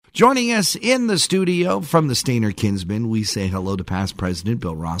Joining us in the studio from the Stayner Kinsmen, we say hello to past president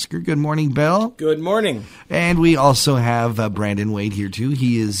Bill Roskar. Good morning, Bill. Good morning. And we also have Brandon Wade here, too.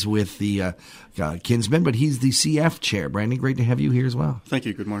 He is with the Kinsmen, but he's the CF chair. Brandon, great to have you here as well. Thank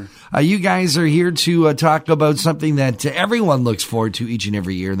you. Good morning. You guys are here to talk about something that everyone looks forward to each and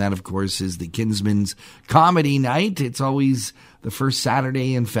every year, and that, of course, is the Kinsmen's Comedy Night. It's always the first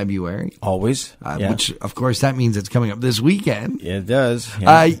Saturday in February. Always. Which, of course, that means it's coming up this weekend. Yeah, it does.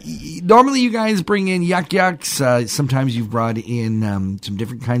 Yeah. Normally, you guys bring in yucks. Sometimes you've brought in some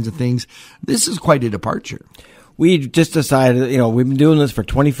different kinds of things. This is quite a departure. We just decided, we've been doing this for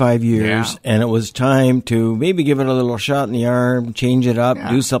 25 years, and it was time to maybe give it a little shot in the arm, change it up,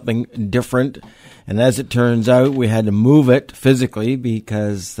 do something different. And as it turns out, we had to move it physically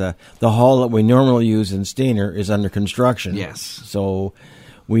because the hall that we normally use in Stayner is under construction. Yes. So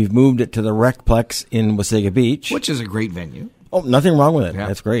we've moved it to the Recplex in Wasaga Beach. Which is a great venue. Oh, nothing wrong with it. Yeah.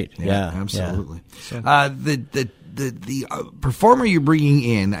 That's great. Yeah, absolutely. Yeah. The performer you're bringing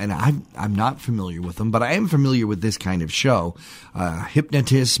in, and I'm not familiar with them, but I am familiar with this kind of show.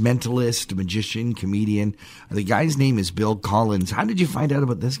 Hypnotist, mentalist, magician, comedian. The guy's name is Bill Collins. How did you find out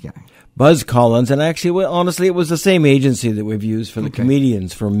about this guy? Buzz Collins, and actually, honestly, it was the same agency that we've used for the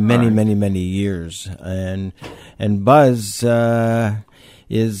comedians for many years. And Buzz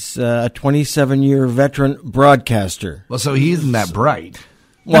is a 27-year veteran broadcaster. Well, so he isn't that bright.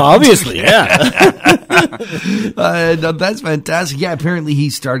 Well, obviously, yeah. That's fantastic. Yeah, apparently he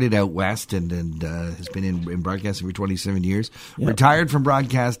started out west and has been in broadcasting for 27 years, retired from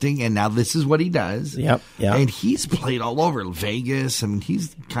broadcasting, and now this is what he does. Yep. And he's played all over Vegas. I mean,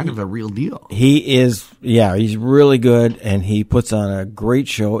 he's kind of a real deal. He is, he's really good, and he puts on a great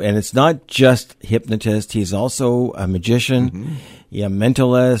show, and it's not just hypnotist. He's also a magician. Mm-hmm. Yeah,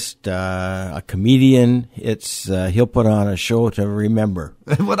 mentalist, a comedian. It's he'll put on a show to remember.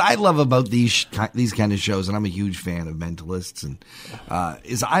 What I love about these kind of shows, and I'm a huge fan of mentalists, and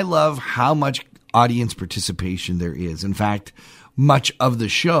is I love how much audience participation there is. In fact, much of the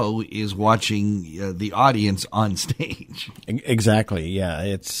show is watching the audience on stage. Exactly. Yeah,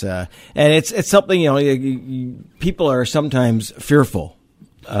 it's and it's something people are sometimes fearful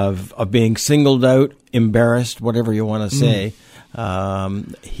of being singled out, embarrassed, whatever you want to say.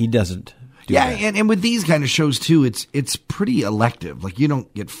 He doesn't do that. And with these kind of shows too, it's pretty elective. Like, you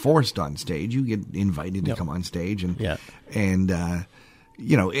don't get forced on stage; you get invited to come on stage, and the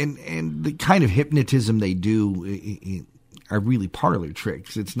kind of hypnotism they do are really parlor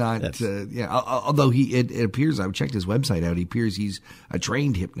tricks. It's not, although it appears, I've checked his website out. He appears he's a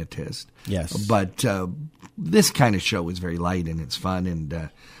trained hypnotist. Yes, but this kind of show is very light and it's fun and.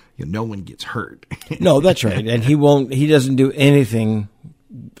 No one gets hurt. No, that's right, and he doesn't do anything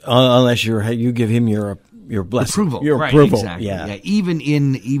unless you give him your blessing, approval. Your right, approval. Exactly. Yeah. Even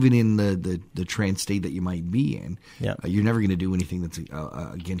in the trance state that you might be in, you're never going to do anything that's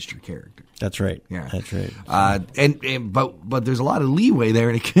against your character. That's right. Yeah, that's right. But there's a lot of leeway there,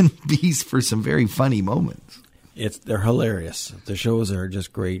 and it can be for some very funny moments. They're hilarious. The shows are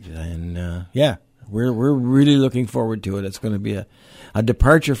just great, and we're really looking forward to it. It's going to be a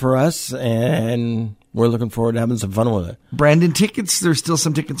departure for us, and we're looking forward to having some fun with it. Brandon, tickets, there's still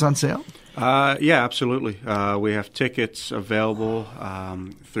some tickets on sale? Yeah, absolutely. We have tickets available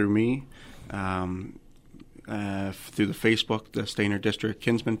through me, through the Facebook, the Stayner District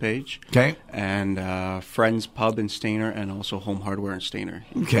Kinsmen page. Okay. And Friends Pub in Stayner, and also Home Hardware in Stayner.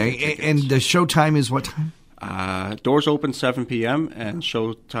 Okay. And the show time is what time? Doors open 7 p.m. and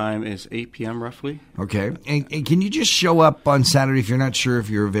show time is 8 p.m. roughly. Okay. And can you just show up on Saturday if you're not sure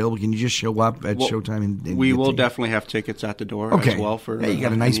if you're available? Can you just show up at showtime? And we will definitely have tickets at the door as well. For you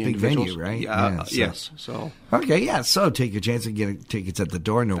got a nice big venue, right? Yes. So. Okay, yeah. So take your chance and get tickets at the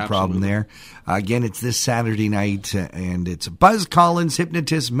door. No problem there. Again, it's this Saturday night, and it's Buzz Collins,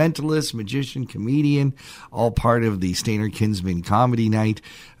 hypnotist, mentalist, magician, comedian, all part of the Stayner Kinsmen Comedy Night.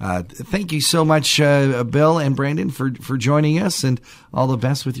 Thank you so much, Bill and Brandon, for joining us, and all the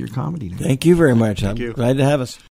best with your comedy night. Thank you very much. Thank you. Glad to have us.